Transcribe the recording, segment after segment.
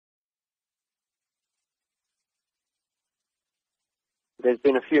There's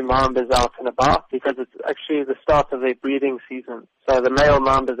been a few mambas out and about because it's actually the start of their breeding season. So the male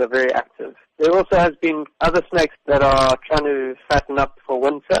mambas are very active. There also has been other snakes that are trying to fatten up for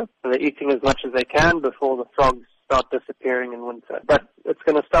winter. So they're eating as much as they can before the frogs start disappearing in winter. But it's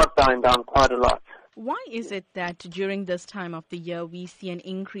going to start dying down quite a lot. Why is it that during this time of the year we see an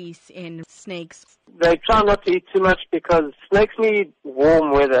increase in snakes? They try not to eat too much because snakes need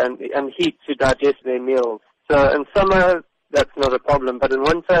warm weather and heat to digest their meals. So in summer, that's not a problem. But in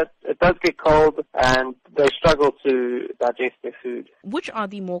winter, it does get cold and they struggle to digest their food. Which are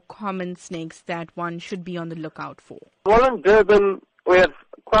the more common snakes that one should be on the lookout for? Well, in Durban, we have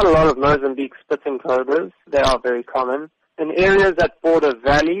quite a lot of Mozambique spitting cobras. They are very common. In areas that border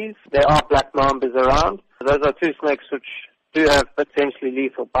valleys, there are black mambas around. Those are two snakes which do have potentially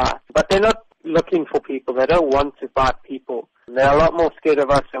lethal bites. But they're not looking for people. They don't want to bite people. They're a lot more scared of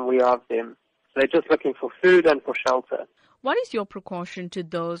us than we are of them. They're just looking for food and for shelter. What is your precaution to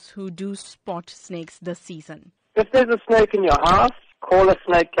those who do spot snakes this season? If there's a snake in your house, call a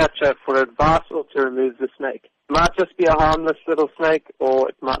snake catcher for advice or to remove the snake. It might just be a harmless little snake, or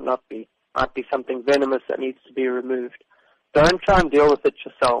it might not be. It might be something venomous that needs to be removed. Don't try and deal with it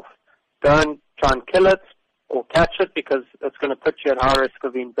yourself. Don't try and kill it or catch it because it's going to put you at high risk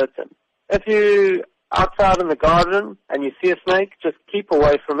of being bitten. If you're outside in the garden and you see a snake, just keep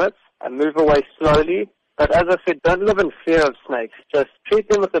away from it and move away slowly. But as I said, don't live in fear of snakes. Just treat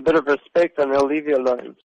them with a bit of respect and they'll leave you alone.